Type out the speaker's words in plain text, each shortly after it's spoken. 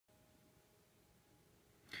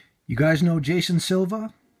You guys know Jason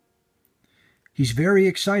Silva? He's very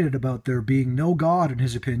excited about there being no God in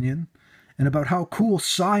his opinion, and about how cool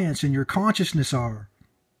science and your consciousness are.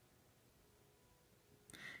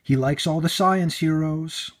 He likes all the science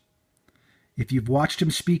heroes. If you've watched him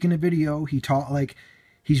speak in a video,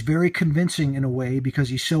 he's very convincing in a way because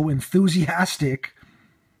he's so enthusiastic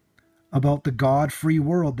about the God-free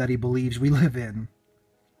world that he believes we live in.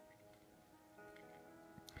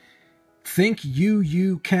 Think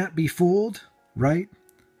you can't be fooled, right?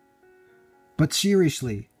 But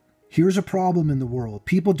seriously, here's a problem in the world.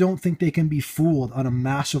 People don't think they can be fooled on a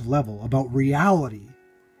massive level about reality.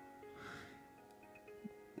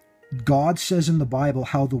 God says in the Bible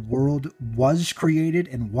how the world was created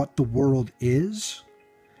and what the world is,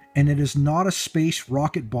 and it is not a space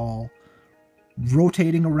rocket ball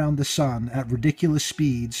rotating around the sun at ridiculous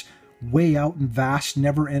speeds way out in vast,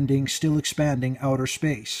 never-ending, still expanding outer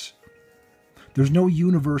space. There's no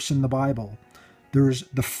universe in the Bible. There's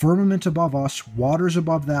the firmament above us, waters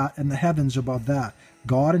above that, and the heavens above that.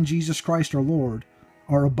 God and Jesus Christ our Lord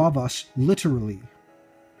are above us, literally.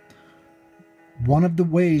 One of the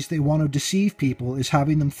ways they want to deceive people is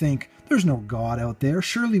having them think, there's no God out there.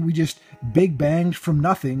 Surely we just big banged from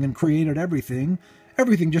nothing and created everything.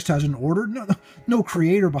 Everything just has an order. No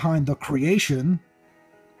creator behind the creation.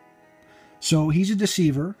 So he's a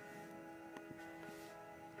deceiver.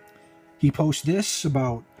 He posts this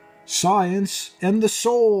about science and the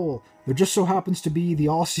soul. There just so happens to be the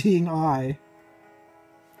all-seeing eye.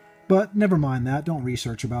 But never mind that. Don't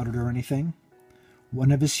research about it or anything.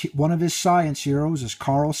 One of his science heroes is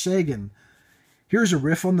Carl Sagan. Here's a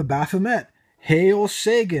riff on the Baphomet. Hail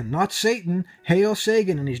Sagan, not Satan. Hail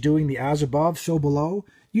Sagan. And he's doing the as above, so below.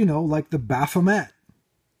 You know, like the Baphomet.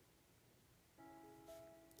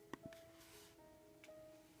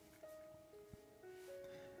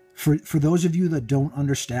 For those of you that don't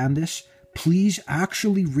understand this, please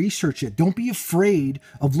actually research it. Don't be afraid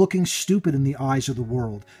of looking stupid in the eyes of the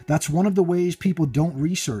world. That's one of the ways people don't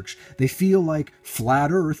research. They feel like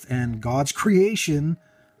flat earth and God's creation.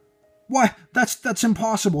 Why, that's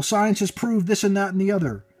impossible. Science has proved this and that and the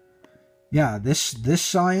other. Yeah, this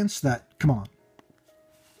science, come on.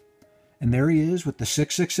 And there he is with the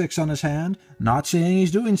 666 on his hand. Not saying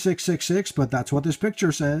he's doing 666, but that's what this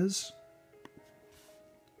picture says.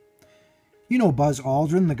 You know Buzz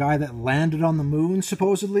Aldrin, the guy that landed on the moon,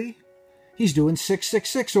 supposedly? He's doing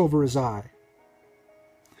 666 over his eye.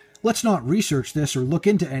 Let's not research this or look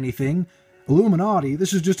into anything. Illuminati,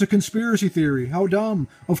 this is just a conspiracy theory. How dumb.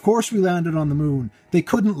 Of course we landed on the moon. They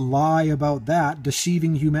couldn't lie about that,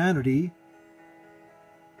 deceiving humanity.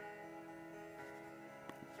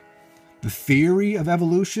 The theory of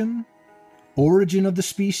evolution, origin of the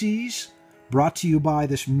species, brought to you by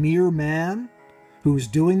this mere man who's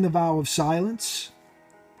doing the vow of silence.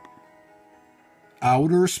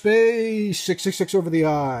 Outer space, 666 over the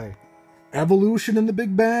eye. Evolution and the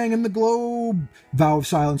Big Bang and the globe, vow of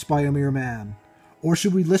silence by a mere man. Or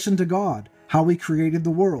should we listen to God, how he created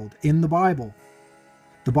the world in the Bible?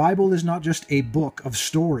 The Bible is not just a book of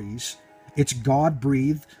stories. It's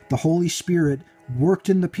God-breathed. The Holy Spirit worked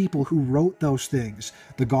in the people who wrote those things.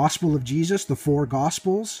 The Gospel of Jesus, the 4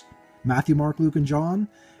 Gospels, Matthew, Mark, Luke, and John.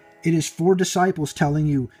 It is 4 disciples telling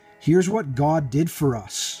you, here's what God did for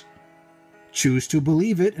us. Choose to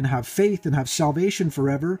believe it and have faith and have salvation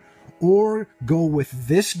forever, or go with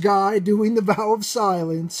this guy doing the vow of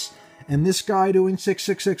silence and this guy doing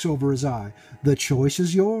 666 over his eye. The choice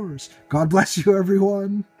is yours. God bless you,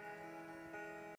 everyone.